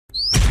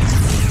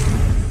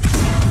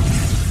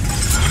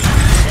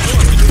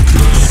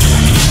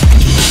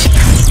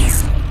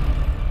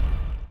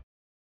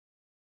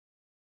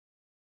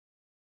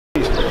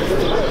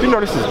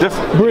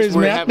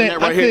Brizz,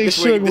 man. I think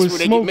Suge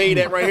was smoking. Made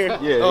that right here.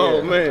 Yeah.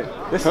 Oh man,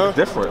 this is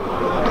different.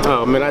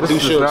 Oh man, I do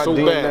Suge so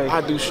bad.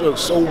 I do Suge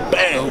so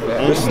bad.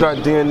 This is not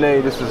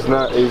DNA. This is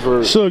not a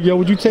verb. Suge, yo,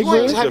 would you take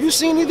Brizz? Have you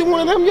seen either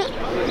one of them yet?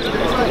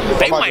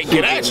 They might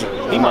get at you.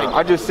 He might.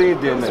 I just seen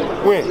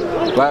DNA.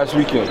 When? Last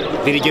weekend.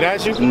 Did he get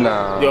at you?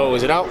 Nah. Yo,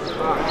 is it out?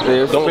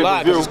 Yeah, don't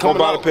lie, it's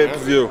coming out.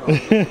 Pay-per-view.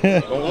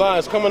 Don't lie,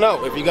 it's coming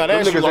out. If you got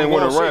at you, niggas ain't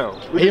went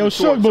around. Hey, yo,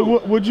 Suge,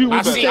 but would you?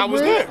 I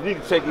was there. You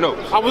need to take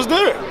notes. I was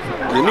there.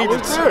 You need to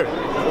there.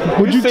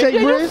 Would you take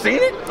Brizz? Seen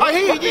it?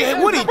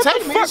 Yeah, what he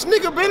take me? This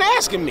nigga been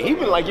asking me. He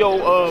been like, yo,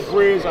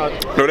 Brizz.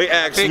 No, they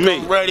asked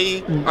me. I'm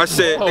ready. I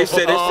said, they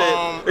said,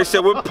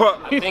 what pup?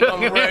 I think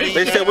I'm ready.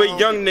 They said, what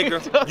young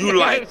nigga you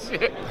like?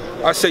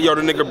 I said, yo,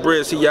 the nigga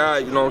Brizz, he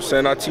alright, you know what I'm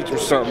saying? I teach him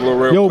something a little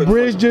real quick. Yo,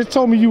 Brizz just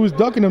told me you was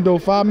ducking him though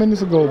 5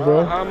 minutes ago,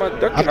 bro. How am I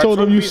ducking? I told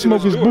him you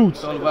smoke his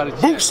boots.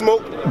 Boot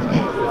smoke.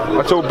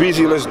 I told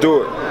BZ, let's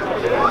do it.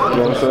 You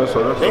know what I'm saying?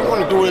 So they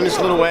want to do it in this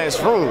little ass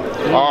room.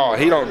 Oh,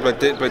 he don't, but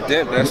then,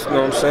 that's, you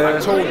know what I'm saying? I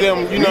told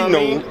them, you know what I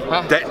mean?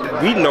 That,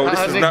 we know this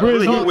is not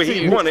really what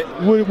he wanted.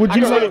 Would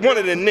you really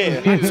wanted in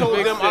there. I told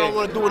them I don't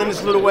want to do it in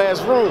this little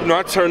ass room. No,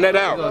 I turned that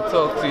out.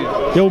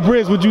 Yo,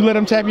 Brizz, would you let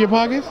him tap your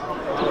pockets?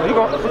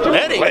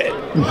 Let him.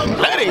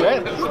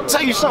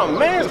 Tell you something,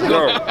 man.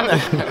 No.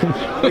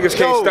 Niggas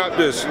can't stop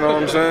this, you know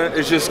what I'm saying?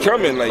 It's just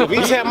coming. Like, if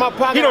he tap my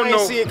pocket, I ain't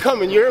see it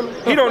coming, you hear me?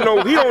 He don't know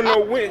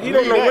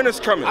when it's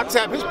coming. I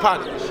tap his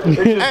pocket. It's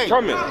just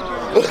coming.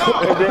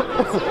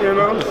 You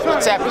know? I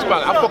tap his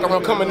pocket. I fuck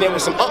around coming there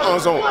with some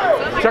on.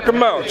 Check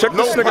him out. Check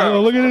this nigga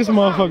out. Look at this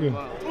motherfucker.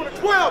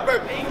 12,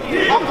 baby.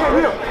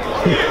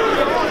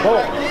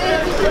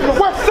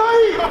 West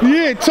side.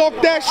 Yeah, talk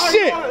that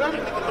shit.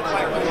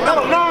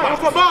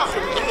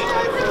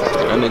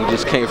 That nigga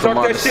just came from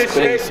outer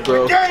space,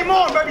 bro. Game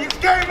on, baby. It's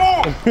game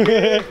on.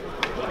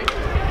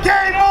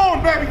 Game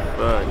on, baby.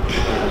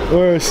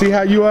 Word, see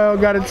how you all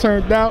got it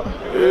turned out?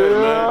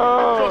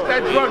 Yeah.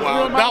 That drug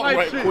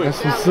right quick.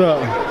 That's what's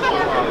up.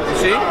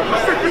 See?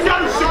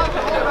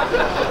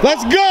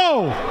 Let's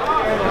go!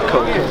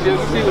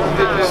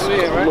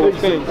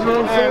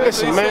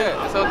 Listen, man.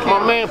 My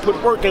man put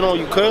work in on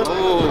you, cuz.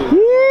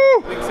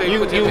 You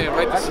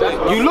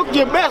look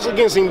your best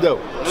against him, though.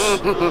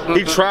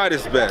 He tried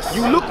his best.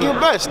 You look your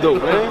best, though,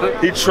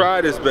 man. He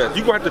tried his best.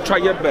 You gonna have to try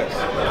your best.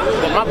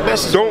 My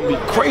best is gonna be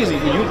crazy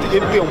for you.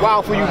 It'll be a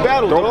while for you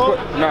battle, dog.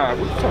 Nah, what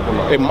you talking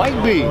about? It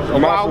might be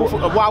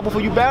a while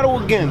before you battle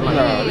again.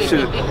 Nah, this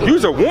shit.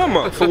 Use a warm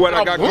up for what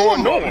I got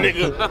going on,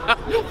 nigga.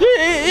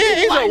 Yeah.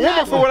 He's a warm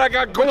up for what I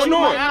got going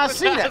on. I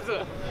see that.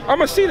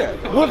 I'ma see that.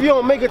 What if you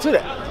don't make it to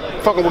that?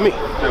 Fucking with me.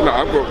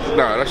 Nah,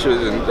 that shit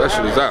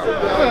is out.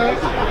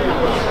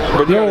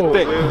 But yo,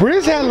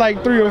 Brizz had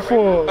like 3 or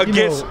 4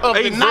 against of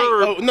the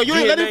night. No, you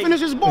didn't let him finish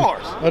his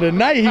bars. Of the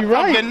night, he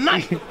right. Of the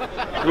night.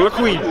 Look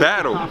who he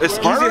battled. It's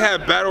easy to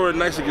have battle of the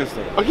nights against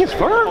him. Against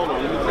Verb?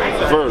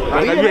 Verb.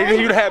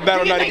 You'd have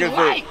battle night against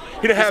Verb.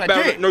 He didn't have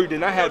battle. No, you did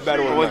not have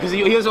battle of the night. Because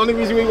here's the only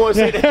reason we want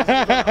to say that.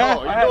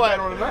 Oh, you know I had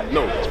on the night?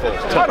 No, it's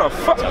false. What the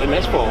fuck? Tell him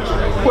that's false.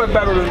 What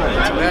battle of the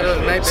night? Battle of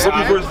the night.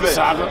 Rookie versus vet.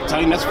 Saga. Tell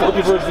him that's false.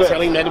 Rookie versus vet.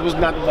 Tell him that it was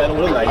not the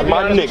battle of the night.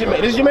 My nigga.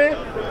 This is your man?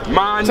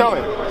 My Tell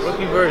him.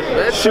 Rookie versus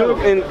vet.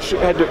 Suge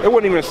and it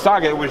wasn't even a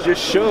Saga. It was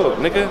just Suge,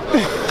 nigga.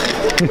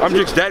 I'm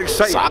just that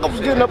excited. Saga was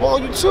getting up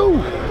on you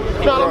too.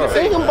 Now that I'm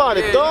thinking about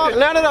it, dog.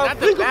 Now that I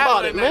think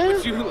about it, man.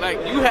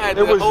 You had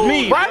it was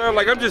me, right? man.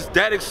 Like I'm just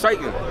that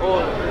exciting.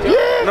 Yeah. You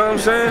know what I'm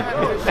saying?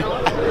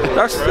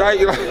 That's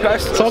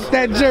talk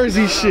that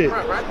Jersey shit.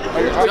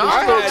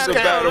 I had the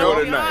battle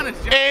of the night.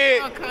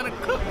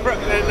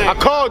 I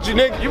called you,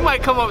 nigga. You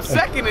might come up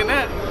second in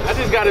that. I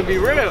just gotta be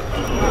real.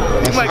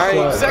 You might come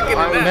up second in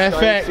that. Matter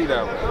of fact,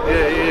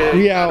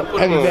 we out.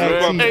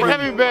 HeavyBagTV. Hey,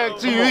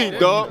 HeavyBagTV,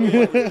 dog. You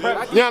know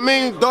what I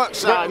mean? Dark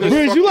side.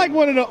 Brizz, you like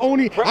one of the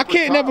only. I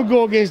can't never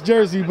go against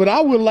Jersey, but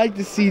I would like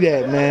to see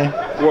that, man.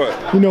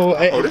 What? You know,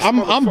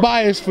 I'm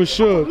biased for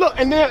sure. Look,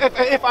 and then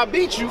if I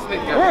beat you,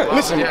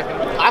 listen,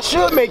 I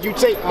should make you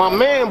take my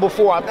man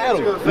before I battle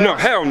you. No,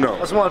 hell no.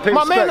 That's why I pay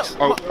respects. You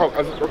know what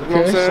I'm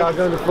saying?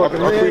 Shotgun the fucking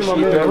man, my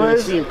man.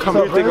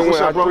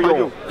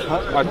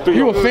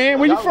 You a fan?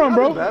 Where you from,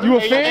 bro? You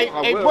a fan?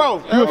 Hey,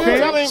 bro. You a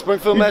fan?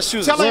 Springfield,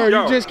 Massachusetts. Sir,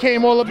 you just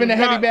came all up in the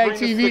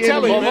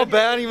HeavyBagTV. My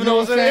bad, even though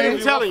I'm saying.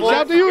 Shout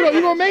out to you, though.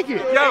 You gonna make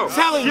it. Yo,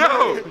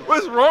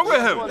 what's wrong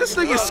with him? This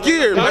nigga's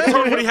scared, man. I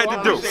told him what he had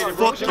to do.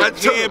 I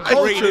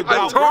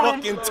told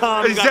him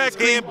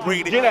exactly. He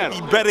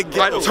better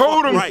get I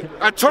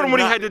told him what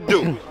he had to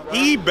do.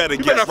 He better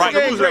get right.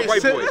 Lose that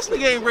white boy. This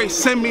nigga ain't ready to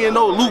send me in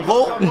no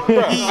loophole.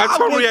 I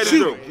told him what he had to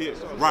do.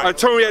 I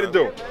told him what he had to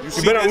do.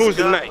 You better lose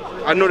tonight.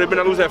 I know they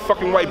better lose that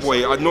fucking white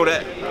boy. I know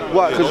that.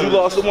 Why? Because you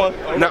lost the one?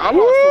 Nah, I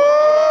lost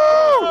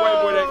the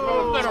white boy that.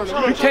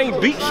 You can't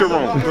beat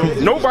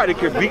Sharon. Nobody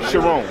can beat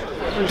Sharon.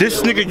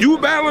 This nigga you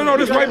battling or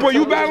this white boy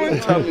you battling?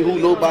 Tell me who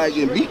nobody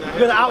can beat.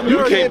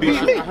 You can't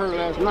beat me.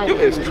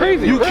 It's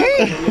crazy. You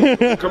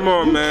can't. Come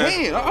on,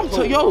 man. I'm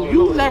telling yo,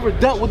 you never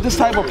dealt with this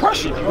type of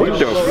pressure. What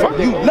the fuck?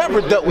 You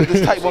never dealt with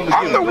this type of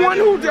material. I'm the one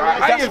who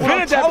I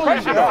invented that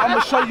pressure. I'm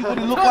gonna show you what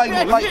it look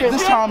like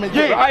this time and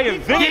day. I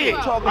invented it.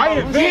 I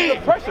invented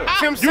the pressure.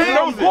 You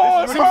know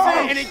this.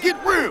 And it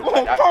get real.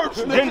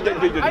 First, Then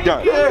you're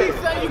done.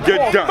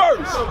 You're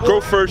done.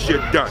 Go first, you're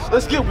done.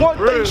 Let's get one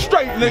thing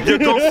straight, nigga. You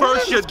go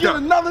first, you're Let's get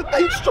done. another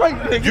thing straight,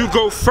 nigga. You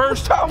go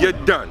first, you're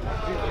done.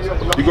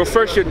 You go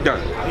first, you're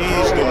done.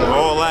 He's doing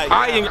all that.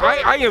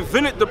 I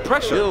invented the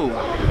pressure. Yo,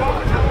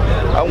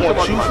 I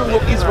want you for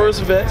rookies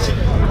versus vets.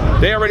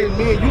 They already.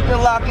 Me and you can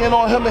lock in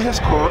on him and his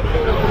court.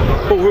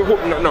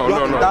 No.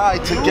 Y'all can die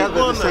together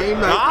the same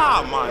night.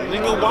 Nah, my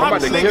nigga, why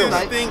about to niggas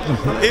kill. think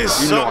it's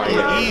something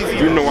easy?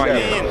 You know I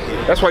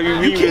am. That's why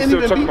you can't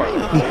still even talking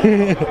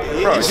beat about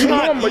it. It's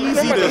not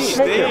easy to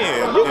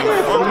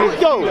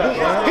stand. Yo,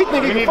 he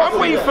think he can I'm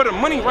waiting for the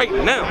money right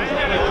now.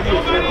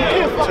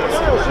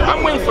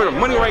 I'm waiting for the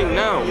money right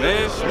now,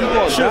 man.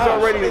 Shit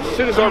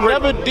is already.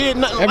 never did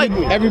nothing like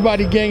me.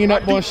 Everybody ganging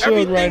up on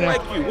Suge right now.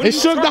 like you. What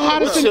Is are you Suge the talking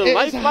hottest about? in,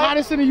 What's your is life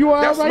hottest in the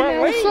URL That's right my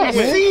now? What's lane, up,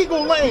 man. man?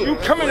 Seagull Lane. You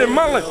coming in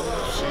my lane.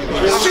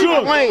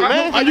 Seagull Lane,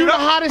 man. Are you the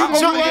hottest in the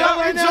URL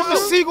right now? Jump the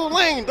Seagull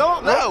Lane,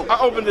 dog. No. I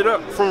opened it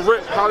up from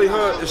Rick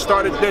Hollywood. It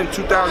started then,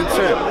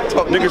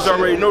 2010. Niggas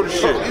already know the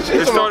shit.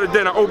 It started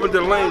then. I opened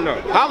the lane up.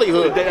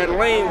 Hollywood. That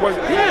lane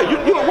wasn't. Yeah, you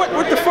know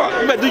what the fuck?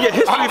 You better do your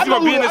history if you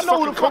gonna be in this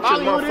fucking culture,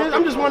 Hollywood is. motherfucker.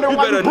 I'm just wondering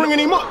why you bringing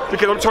him up.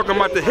 Because I'm talking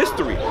about the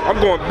history. I'm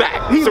going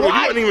back. He so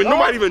lied,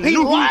 nobody even He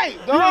knew who. lied,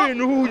 You didn't even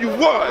know who you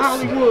was.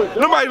 Hollywood, dog.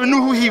 Nobody even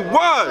knew who he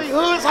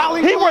was.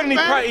 Hollywood, He wasn't even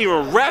man. probably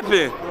even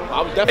rapping.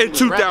 In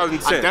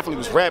 2010. I definitely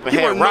was rapping. He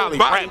Had wasn't Riley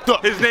nobody. wrapped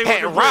up. His name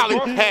had wasn't Riley.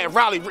 Brizz Rawsteen. Had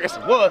Riley. Yes,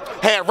 it was.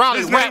 Had Riley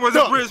His name wrapped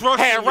wasn't up. Brizz Rawsteen.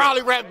 Had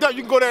Riley wrapped up.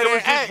 You can go there It and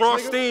was ask.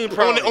 just Rawsteen,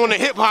 probably. on the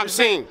hip hop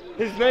scene.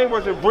 His name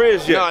wasn't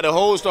Brizz yet. Nah, the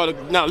whole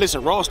started. Now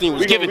listen, Rawsteen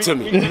was given to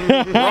me.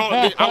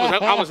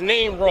 I was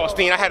named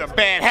Rawsteen. I had a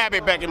bad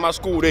habit back in my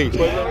school days.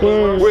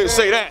 We'll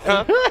say that,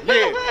 huh?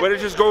 Yeah, but it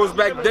just goes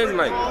back then.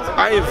 Like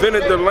I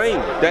invented the lane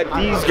that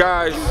these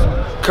guys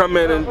come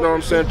in and, you know what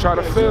I'm saying, try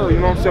to fill. You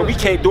know what I'm saying? We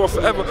can't do it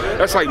forever.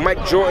 That's like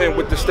Mike Jordan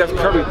with the Steph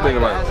Curry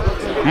thing.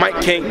 Like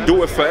Mike can't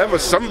do it forever.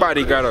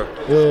 Somebody gotta.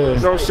 You know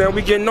what I'm saying?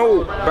 We getting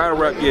old battle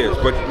rap years,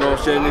 but you know what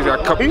I'm saying? These got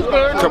a couple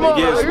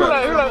years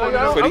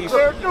left for these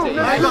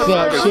What's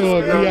up,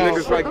 Suge? We out.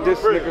 niggas like this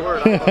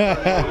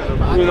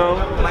nigga. You know?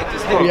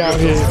 We out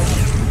here.